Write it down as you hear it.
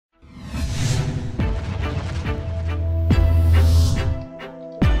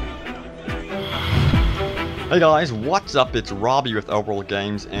Hey guys, what's up? It's Robbie with Overworld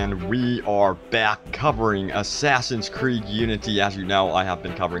Games, and we are back covering Assassin's Creed Unity. As you know, I have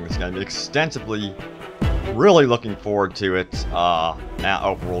been covering this game extensively. Really looking forward to it at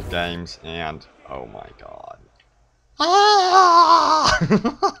Overworld Games, and oh my god.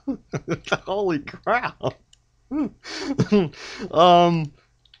 Ah! Holy crap.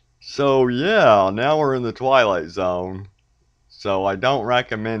 So yeah, now we're in the Twilight Zone. So I don't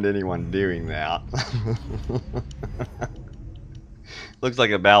recommend anyone doing that. Looks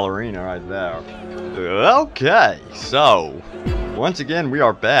like a ballerina right there. Okay, so once again we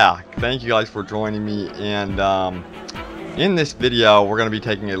are back. Thank you guys for joining me, and in this video we're going to be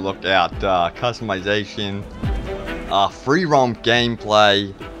taking a look at customization, free roam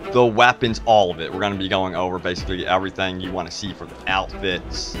gameplay, the weapons, all of it. We're going to be going over basically everything you want to see for the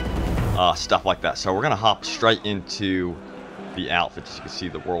outfits, stuff like that. So we're going to hop straight into the outfits. As you can see,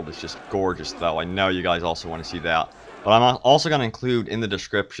 the world is just gorgeous, though. I know you guys also want to see that. But I'm also going to include in the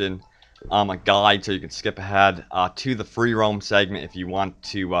description a guide so you can skip ahead to the free roam segment if you want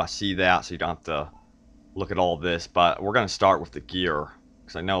to see that, so you don't have to look at all this. But we're going to start with the gear,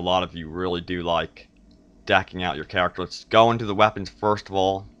 because I know a lot of you really do like decking out your character. Let's go into the weapons first of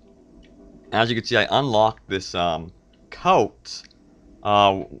all. As you can see, I unlocked this coat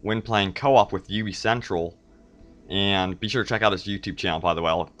when playing co-op with UbiCentral. And be sure to check out his YouTube channel, by the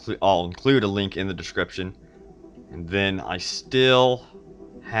way. I'll include a link in the description. And then I still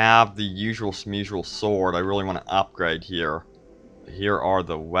have the usual smusual sword. I really want to upgrade here. Here are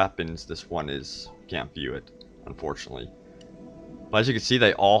the weapons. This one is... can't view it, unfortunately. But as you can see,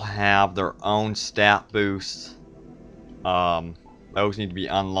 they all have their own stat boosts. Those need to be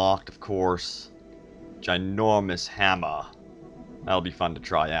unlocked, of course. Ginormous hammer. That'll be fun to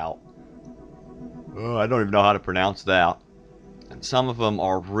try out. Oh, I don't even know how to pronounce that. And some of them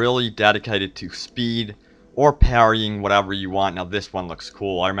are really dedicated to speed or parrying, whatever you want. Now this one looks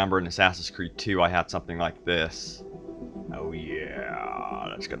cool. I remember in Assassin's Creed 2 I had something like this. Oh yeah,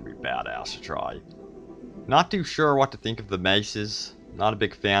 that's gonna be badass to try. Not too sure what to think of the maces. Not a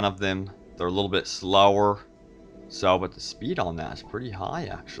big fan of them. They're a little bit slower. So, but the speed on that is pretty high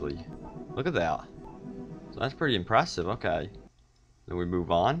actually. Look at that. So that's pretty impressive. Okay. Then we move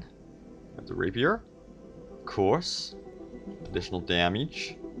on. Got the rapier, of course, additional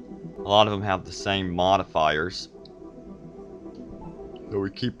damage. A lot of them have the same modifiers. So we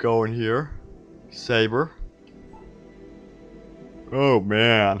keep going here. Saber. Oh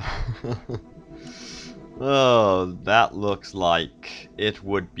man. Oh, that looks like it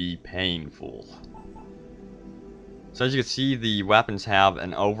would be painful. So as you can see, the weapons have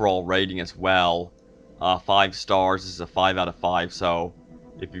an overall rating as well. 5 stars. This is a 5 out of 5, so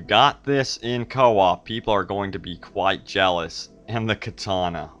if you got this in co-op, people are going to be quite jealous. And the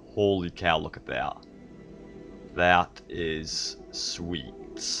katana. Holy cow, look at that. That is sweet.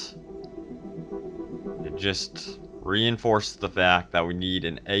 It just reinforces the fact that we need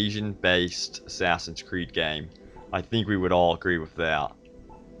an Asian-based Assassin's Creed game. I think we would all agree with that.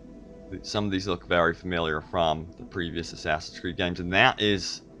 Some of these look very familiar from the previous Assassin's Creed games. And that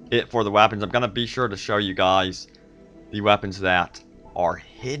is it for the weapons. I'm going to be sure to show you guys the weapons that are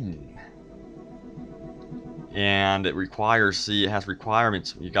hidden, and it requires, see, it has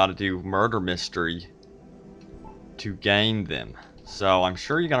requirements. You got to do murder mystery to gain them, so I'm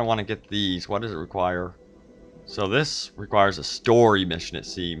sure you're going to want to get these. What does it require? So this requires a story mission, it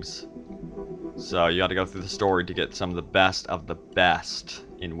seems. So you got to go through the story to get some of the best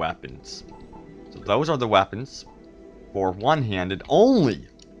in weapons. So those are the weapons for one-handed only.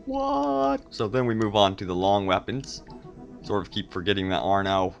 What? So then we move on to the long weapons. Sort of keep forgetting that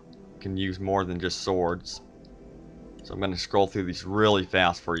Arno can use more than just swords. So I'm going to scroll through these really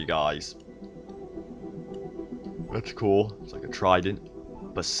fast for you guys. That's cool. It's like a trident.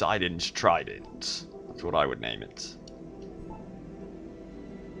 Poseidon's trident. That's what I would name it.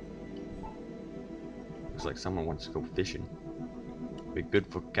 Looks like someone wants to go fishing. Be good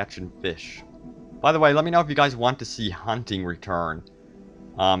for catching fish. By the way, let me know if you guys want to see hunting return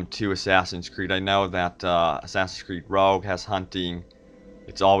to Assassin's Creed. I know that Assassin's Creed Rogue has hunting.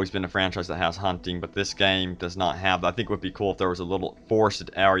 It's always been a franchise that has hunting, but this game does not have that. I think it would be cool if there was a little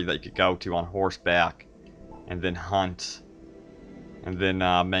forested area that you could go to on horseback and then hunt and then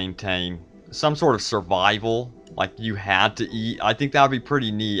maintain some sort of survival, like you had to eat. I think that would be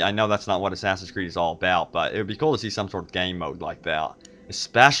pretty neat. I know that's not what Assassin's Creed is all about, but it would be cool to see some sort of game mode like that,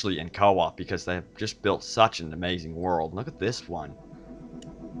 especially in co-op, because they have just built such an amazing world. Look at this one.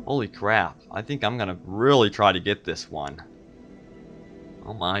 Holy crap. I think I'm going to really try to get this one.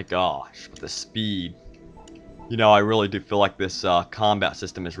 Oh my gosh. With the speed. You know, I really do feel like this combat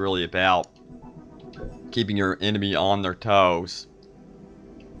system is really about keeping your enemy on their toes.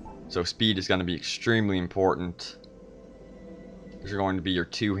 So speed is going to be extremely important. These are going to be your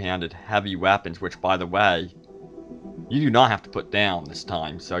two-handed heavy weapons, which, by the way, you do not have to put down this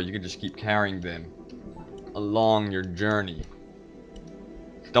time, so you can just keep carrying them along your journey.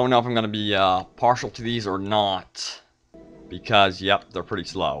 Don't know if I'm going to be partial to these or not, because, yep, they're pretty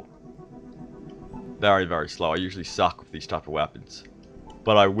slow. Very, very slow. I usually suck with these type of weapons,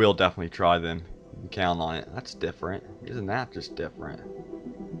 but I will definitely try them. You can count on it. That's different. Isn't that just different?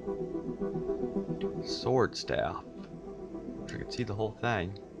 Sword staff. I can see the whole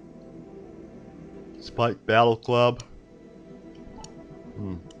thing. Spike Battle Club.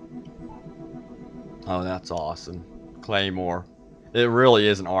 Oh, that's awesome. Claymore. It really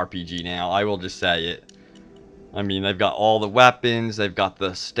is an RPG now. I will just say it. I mean, they've got all the weapons. They've got the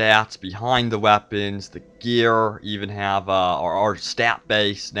stats behind the weapons. The gear even have our stat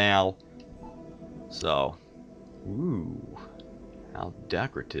base now. So, ooh, how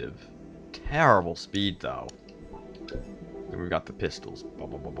decorative. Terrible speed though. And we've got the pistols.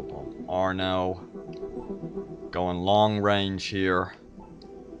 Boom, boom, boom, boom, boom. Arno. Going long range here.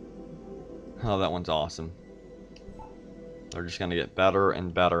 Oh, that one's awesome. They're just going to get better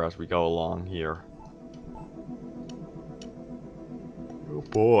and better as we go along here. Oh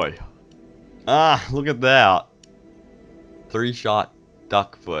boy. Ah, look at that. 3-shot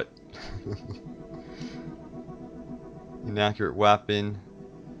duck foot. Inaccurate weapon.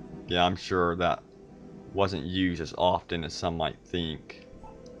 Yeah, I'm sure that wasn't used as often as some might think.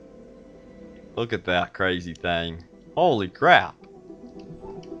 Look at that crazy thing. Holy crap.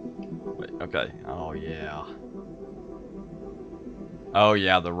 Wait, okay. Oh, yeah. Oh,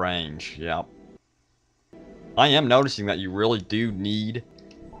 yeah, the range. Yep. I am noticing that you really do need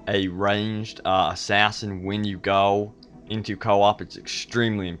a ranged assassin when you go into co-op. It's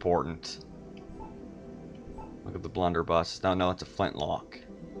extremely important. Look at the blunderbuss. No, it's a flintlock.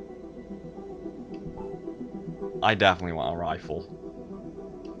 I definitely want a rifle.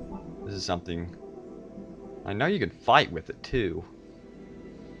 This is something... I know you can fight with it too.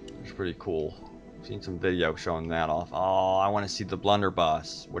 It's pretty cool. I've seen some video showing that off. Oh, I want to see the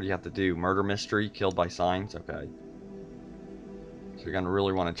blunderbuss. What do you have to do? Murder mystery? Killed by signs? Okay. So you're going to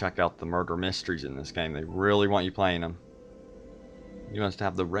really want to check out the murder mysteries in this game. They really want you playing them. You want to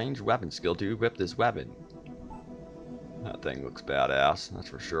have the ranged weapon skill to equip this weapon. That thing looks badass, that's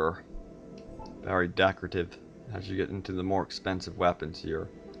for sure. Very decorative as you get into the more expensive weapons here.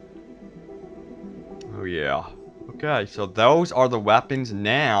 Oh yeah. Okay, so those are the weapons.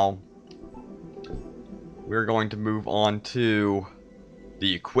 Now we're going to move on to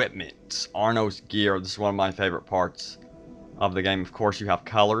the equipment. Arno's gear. This is one of my favorite parts of the game. Of course, you have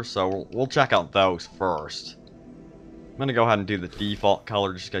colors, so we'll check out those first. I'm going to go ahead and do the default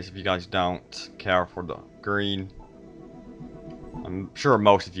color, just in case if you guys don't care for the green. I'm sure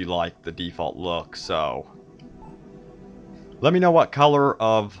most of you like the default look, so let me know what color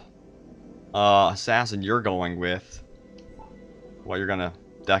of assassin you're going with. What you're going to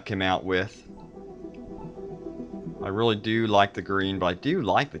deck him out with. I really do like the green, but I do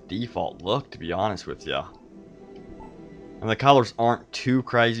like the default look, to be honest with you. And the colors aren't too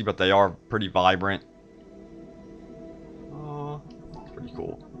crazy, but they are pretty vibrant. It's pretty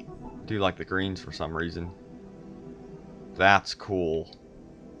cool. I do like the greens for some reason. That's cool.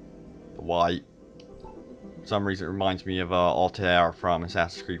 The white. For some reason it reminds me of Altair from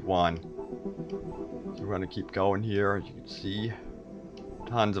Assassin's Creed 1. So we're going to keep going here. As you can see,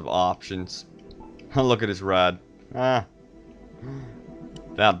 tons of options. Look at his red. That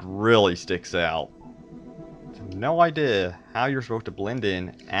really sticks out. No idea how you're supposed to blend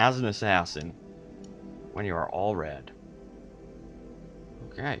in as an assassin when you are all red.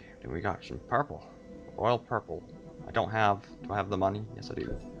 Okay, then we got some purple. Royal purple. Do I have the money? Yes, I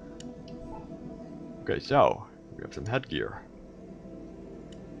do. Okay, so we have some headgear.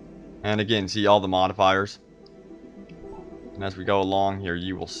 And again, see all the modifiers. And as we go along here,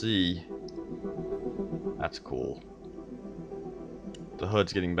 you will see. That's cool. The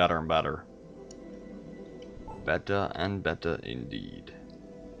hood's getting better and better. Better and better indeed.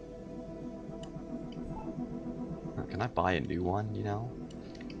 Can I buy a new one, you know?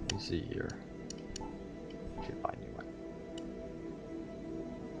 Let me see here. Should buy a new one.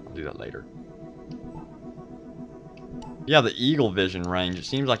 I'll do that later. Yeah, the Eagle Vision range. It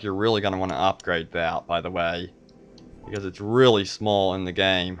seems like you're really going to want to upgrade that, by the way. Because it's really small in the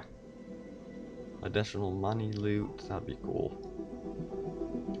game. Additional money, loot. That'd be cool.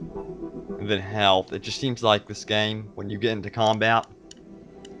 And then health. It just seems like this game, when you get into combat,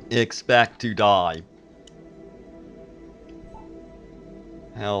 expect to die.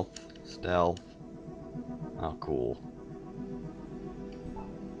 Health, stealth. Oh, cool.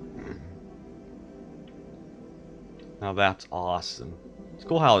 Now that's awesome. It's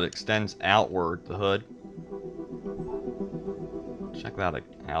cool how it extends outward, the hood. Check that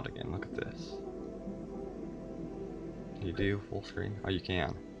out again. Look at this. Can you do full screen? Oh, you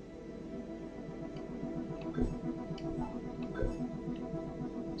can.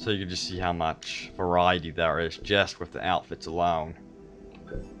 So you can just see how much variety there is just with the outfits alone.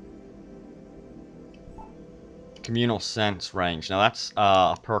 Communal sense range. Now that's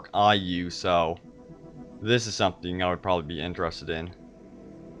a perk I use, so this is something I would probably be interested in.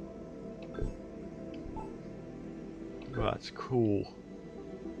 Oh, that's cool.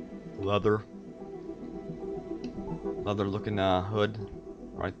 Leather looking hood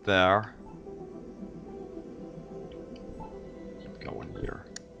right there. Keep going here.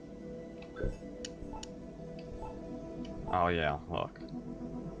 Oh yeah, look.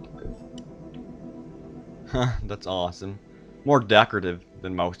 That's awesome. More decorative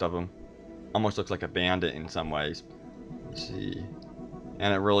than most of them. Almost looks like a bandit in some ways. Let's see.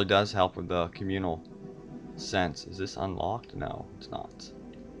 And it really does help with the communal sense. Is this unlocked? No, it's not.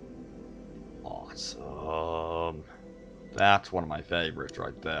 Awesome. That's one of my favorites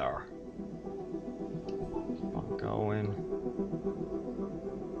right there. Keep on going.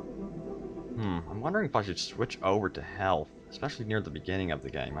 I'm wondering if I should switch over to health, especially near the beginning of the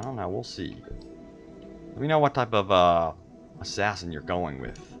game. I don't know, we'll see. Let me know what type of assassin you're going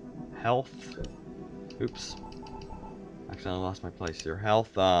with. Health. Oops. Actually, I lost my place here.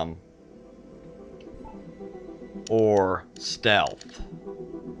 Health, or stealth.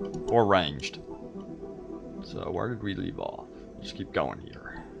 Or ranged. So, where did we leave off? Just keep going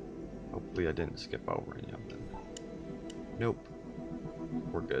here. Hopefully I didn't skip over any of them. Nope.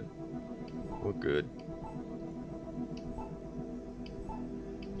 We're good. We're good.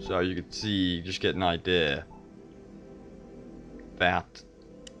 So you can see, just get an idea. That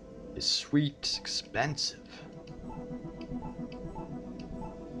is sweet expensive.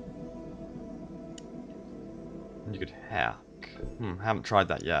 And you could hack. Haven't tried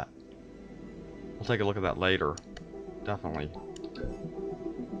that yet. We'll take a look at that later. Definitely.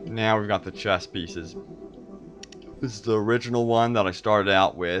 Now we've got the chess pieces. This is the original one that I started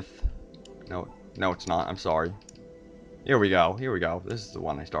out with. No, it's not. I'm sorry. Here we go. Here we go. This is the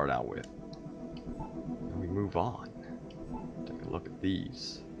one I started out with. And we move on. Take a look at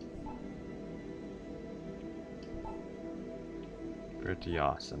these. Pretty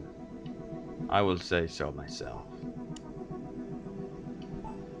awesome. I will say so myself.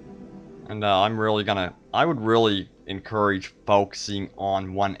 And I would really encourage focusing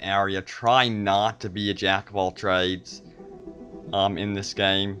on one area. Try not to be a jack of all trades in this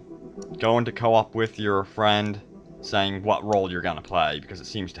game. Go into co-op with your friend, saying what role you're going to play, because it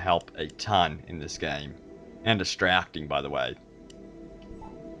seems to help a ton in this game. And distracting, by the way.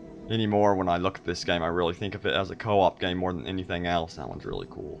 Anymore, when I look at this game, I really think of it as a co-op game more than anything else. That one's really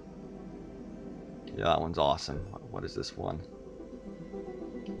cool. Yeah, that one's awesome. What is this one?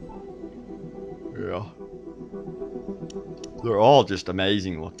 Yeah. They're all just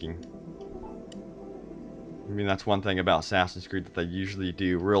amazing looking. I mean, that's one thing about Assassin's Creed that they usually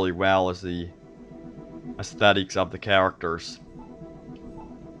do really well, is the aesthetics of the characters.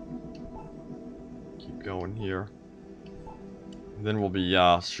 Keep going here. And then we'll be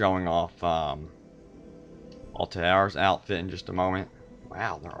showing off Altair's outfit in just a moment.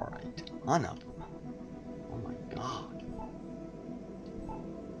 Wow, there are a ton of them. Oh my god.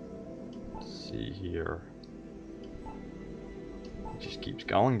 Let's see here. It just keeps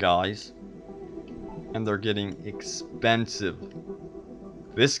going, guys. And they're getting expensive.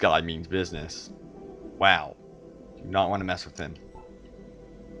 This guy means business. Wow. Do not want to mess with him.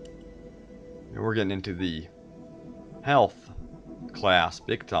 And we're getting into the health class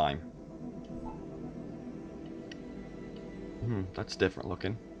big time. That's different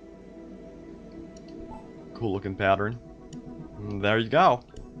looking. Cool looking pattern. And there you go.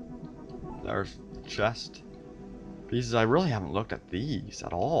 There's the chest pieces. I really haven't looked at these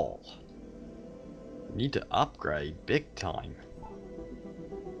at all. Need to upgrade big time.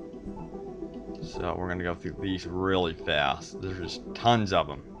 So we're gonna go through these really fast. There's just tons of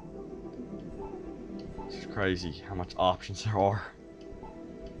them. It's crazy how much options there are.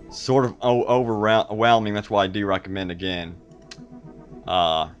 Sort of overwhelming. That's why I do recommend, again,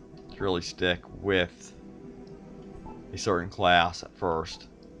 to really stick with a certain class at first.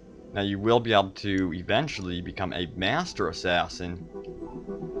 Now you will be able to eventually become a master assassin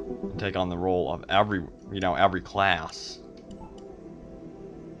and take on the role of every class.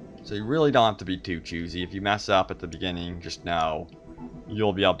 So you really don't have to be too choosy. If you mess up at the beginning, just know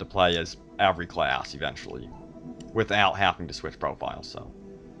you'll be able to play as every class eventually, without having to switch profiles, so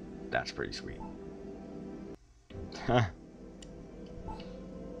that's pretty sweet. That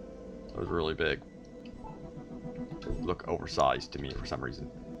was really big. Look oversized to me for some reason.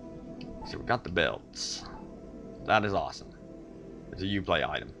 So we got the belts. That is awesome. It's a Uplay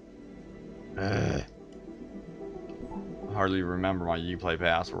item. I hardly remember my Uplay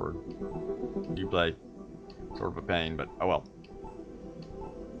password. Uplay, sort of a pain, but oh well.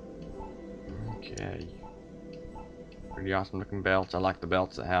 Okay. Pretty awesome looking belts. I like the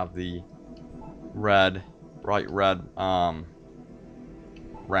belts that have the red, bright red,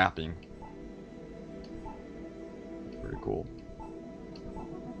 wrapping. Pretty cool.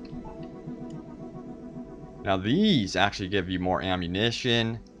 Now these actually give you more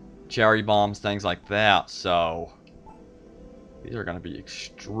ammunition, cherry bombs, things like that, so these are going to be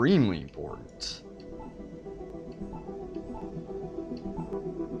extremely important.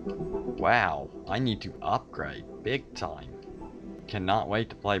 Wow, I need to upgrade big time. Cannot wait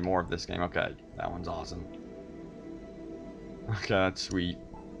to play more of this game. Okay, that one's awesome. Okay, that's sweet.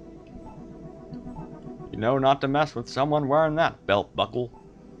 You know not to mess with someone wearing that belt buckle.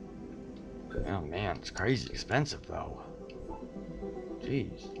 Oh man, it's crazy expensive though.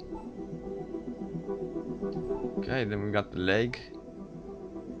 Jeez. Okay, then we got the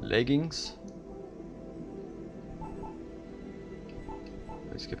leggings.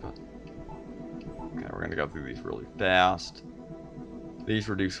 Let's skip up. Okay, we're gonna go through these really fast. These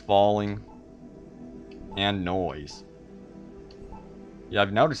reduce falling and noise. Yeah,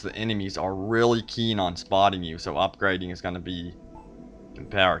 I've noticed the enemies are really keen on spotting you, so upgrading is gonna be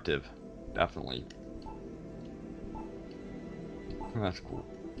imperative. Definitely. That's cool.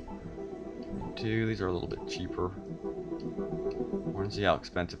 Two, these are a little bit cheaper. I want to see how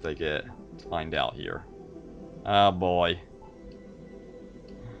expensive they get. Let's find out here. Oh boy.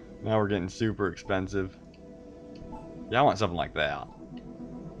 Now we're getting super expensive. Yeah, I want something like that.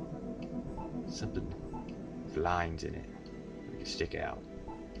 Something with lines in it. That can stick out.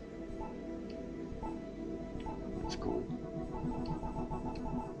 That's cool.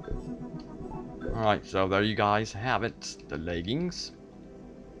 Alright, so there you guys have it. The leggings.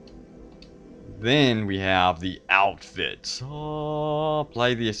 Then we have the outfits. Oh,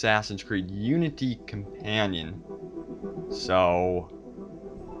 play the Assassin's Creed Unity Companion. So,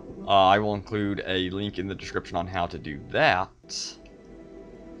 I will include a link in the description on how to do that.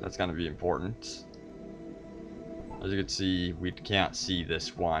 That's going to be important. As you can see, we can't see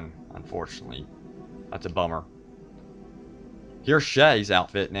this one, unfortunately. That's a bummer. Here's Shay's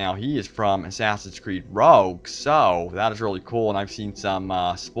outfit now. He is from Assassin's Creed Rogue, so that is really cool, and I've seen some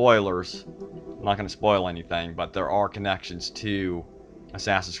spoilers. I'm not going to spoil anything, but there are connections to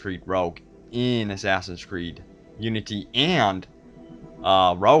Assassin's Creed Rogue in Assassin's Creed Unity and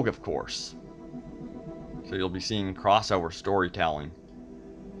Rogue, of course. So you'll be seeing crossover storytelling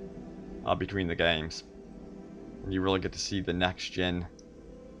between the games. And you really get to see the next-gen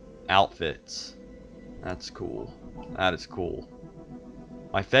outfits. That's cool. That is cool.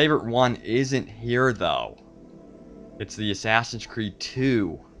 My favorite one isn't here, though. It's the Assassin's Creed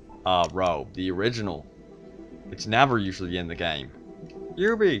 2 robe, the original. It's never usually in the game.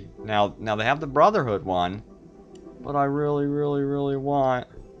 Ubi! Now they have the Brotherhood one, but I really, really, really want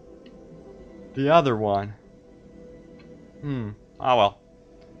the other one. Oh well.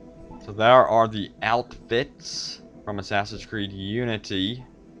 So there are the outfits from Assassin's Creed Unity.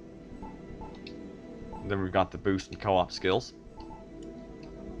 And then we've got the boost and co-op skills.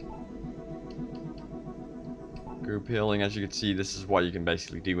 Group healing, as you can see, this is what you can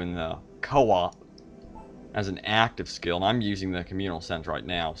basically do in the co-op as an active skill. And I'm using the communal sense right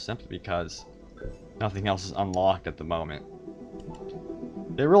now, simply because nothing else is unlocked at the moment.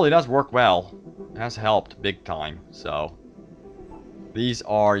 It really does work well. It has helped big time, so. These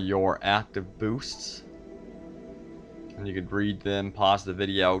are your active boosts. And you could read them, pause the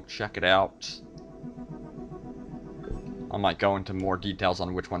video, check it out. I might go into more details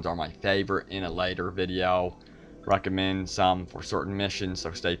on which ones are my favorite in a later video. Recommend some for certain missions,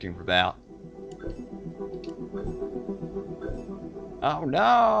 so stay tuned for that. Oh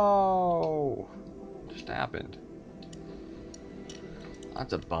no! What just happened?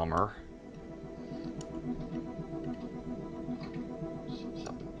 That's a bummer.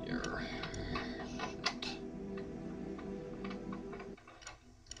 Something here.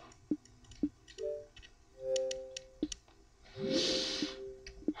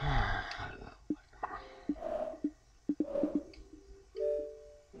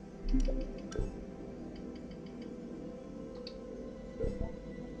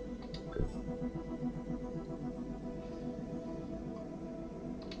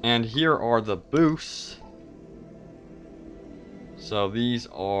 And here are the boosts. So these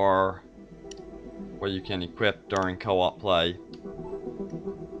are what you can equip during co-op play.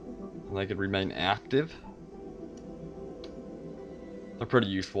 And they could remain active. They're pretty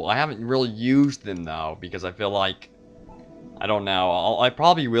useful. I haven't really used them though, because I feel like, I don't know, I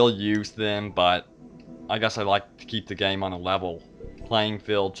probably will use them, but I guess I like to keep the game on a level playing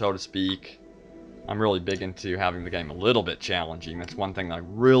field, so to speak. I'm really big into having the game a little bit challenging. That's one thing that I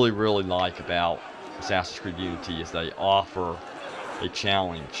really, really like about Assassin's Creed Unity, is they offer a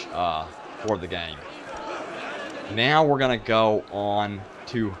challenge for the game. Now we're going to go on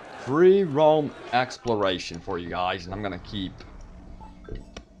to free roam exploration for you guys, and I'm going to keep...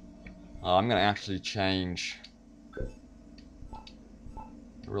 I'm going to actually change... I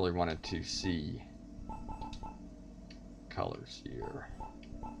really wanted to see colors here.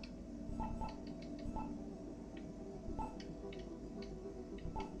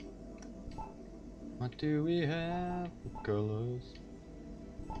 What do we have for colors?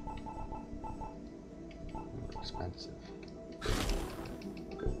 They're expensive.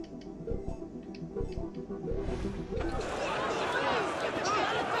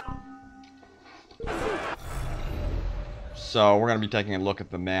 So we're going to be taking a look at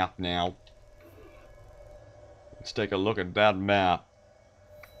the map now. Let's take a look at that map.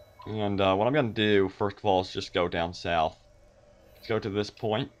 And what I'm going to do, first of all, is just go down south. Let's go to this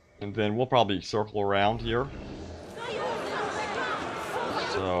point, and then we'll probably circle around here.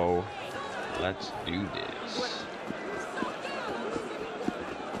 So, let's do this.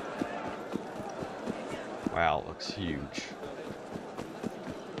 Wow, it looks huge.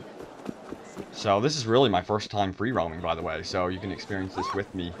 So this is really my first time free roaming, by the way, so you can experience this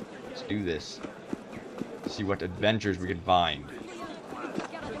with me. Let's do this. See what adventures we can find.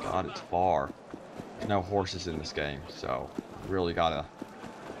 God, it's far. There's no horses in this game, so really gotta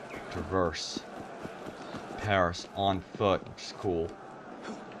traverse Paris on foot, which is cool.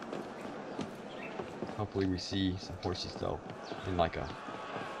 Hopefully we see some horses though. In like a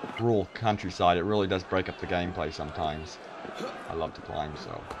rural countryside, it really does break up the gameplay sometimes. I love to climb,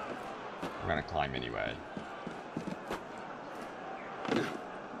 so we're gonna climb anyway.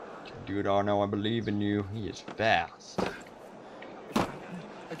 Dude, I know I believe in you. He is fast.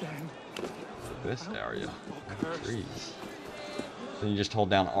 This area, trees. Then you just hold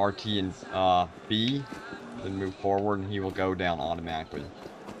down RT and B, then move forward, and he will go down automatically,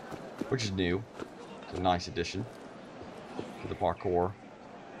 which is new. It's a nice addition to the parkour.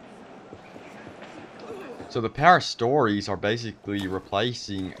 So the Paris stories are basically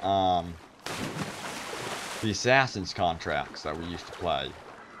replacing the Assassin's contracts that we used to play.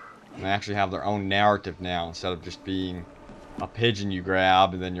 And they actually have their own narrative now, instead of just being a pigeon you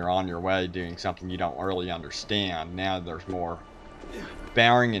grab and then you're on your way doing something you don't really understand. Now there's more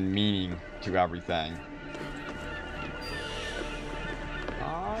bearing and meaning to everything.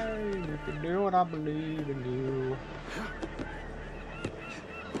 You can do it, I believe in you.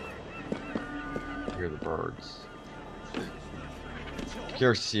 Hear the birds.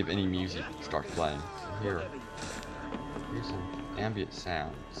 Curious to see if any music starts playing. Here's some ambient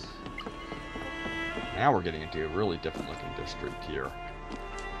sounds. Now we're getting into a really different looking district here.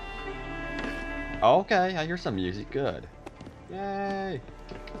 Okay, I hear some music. Good. Yay!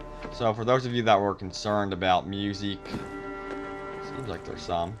 So for those of you that were concerned about music, seems like there's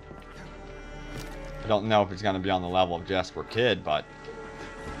some. I don't know if it's going to be on the level of Jasper Kid, but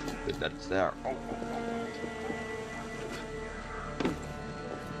good that it's there.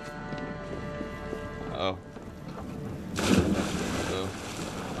 Oh.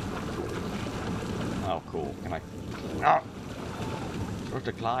 Oh, cool. Can I... No! I'm supposed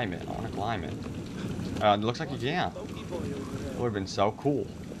to climb it. I want to climb it. It looks like you can. It would have been so cool.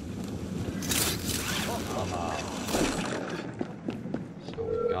 So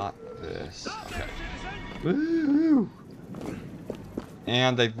we got this. Okay. Woo!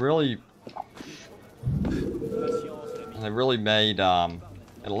 And they've really made it a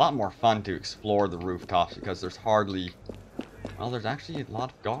lot more fun to explore the rooftops, because there's hardly... Well, there's actually a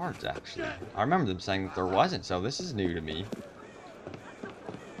lot of guards, actually. I remember them saying that there wasn't, so this is new to me.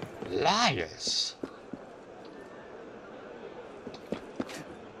 Liars!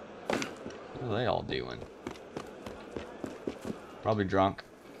 What are they all doing? Probably drunk.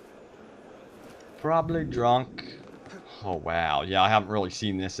 Probably drunk. Oh, wow. Yeah, I haven't really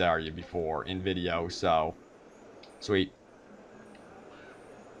seen this area before in video, so... Sweet.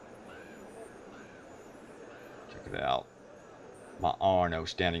 Check it out. My Arno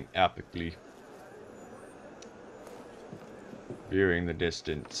standing epically. Viewing the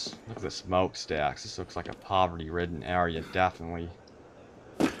distance. Look at the smokestacks. This looks like a poverty-ridden area, definitely.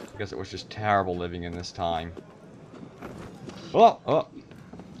 guess it was just terrible living in this time. Oh, oh,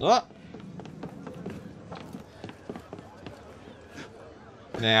 oh.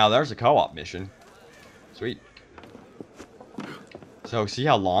 Now, there's a co-op mission. Sweet. So, see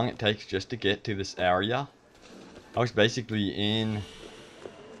how long it takes just to get to this area? I was basically in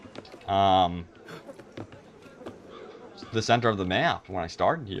the center of the map when I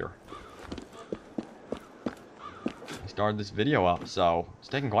started here. I started this video up, so it's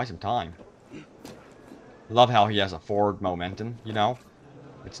taking quite some time. I love how he has a forward momentum, you know?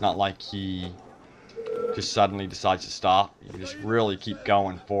 It's not like he just suddenly decides to stop. You just really keep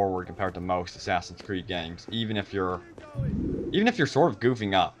going forward compared to most Assassin's Creed games, even if you're sort of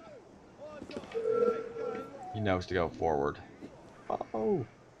goofing up. He knows to go forward. Oh,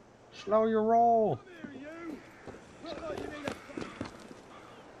 slow your roll. It's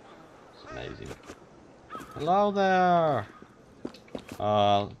amazing. Hello there.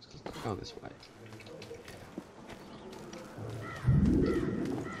 Let's go this way.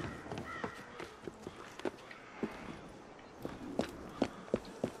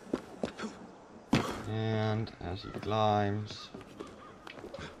 And as he climbs,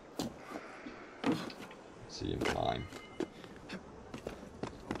 let's see him climb.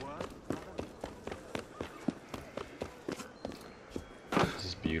 This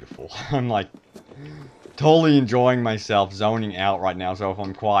is beautiful. I'm like totally enjoying myself, zoning out right now, so if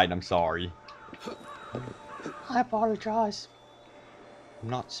I'm quiet, I'm sorry. I apologize. I'm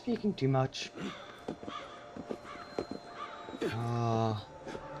not speaking too much. Oh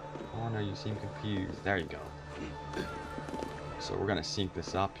no, you seem confused. There you go. So we're gonna sync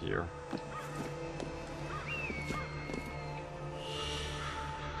this up here.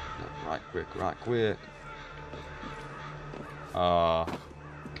 Right quick, right quick. If I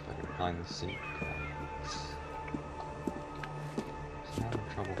can find the sync points. I'm having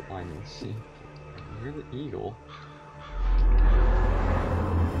trouble finding the sync. I can hear the eagle.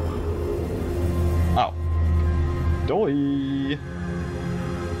 Oh. Doy!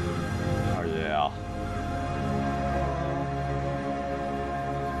 Oh yeah.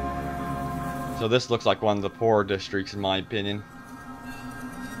 So this looks like one of the poorer districts in my opinion.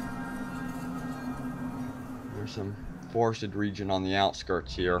 There's some forested region on the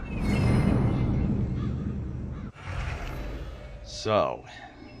outskirts here. So,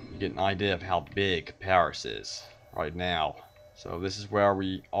 you get an idea of how big Paris is right now. So this is where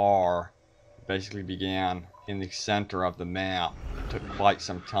we are. Basically began in the center of the map. It took quite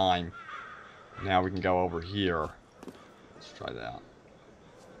some time. Now we can go over here. Let's try that.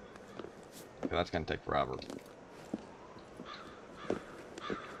 Okay, that's gonna take forever.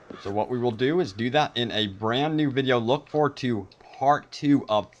 So what we will do is do that in a brand new video. Look forward to part 2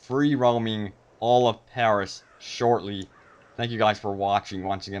 of free roaming all of Paris shortly. Thank you guys for watching.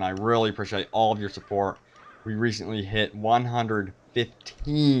 Once again, I really appreciate all of your support. We recently hit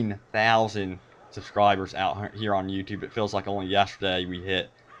 115,000 subscribers out here on YouTube. It feels like only yesterday we hit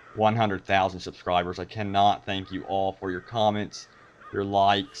 100,000 subscribers. I cannot thank you all for your comments, your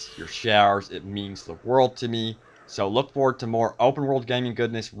likes, your shares. It means the world to me. So look forward to more open world gaming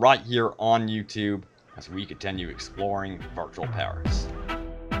goodness right here on YouTube as we continue exploring virtual Paris.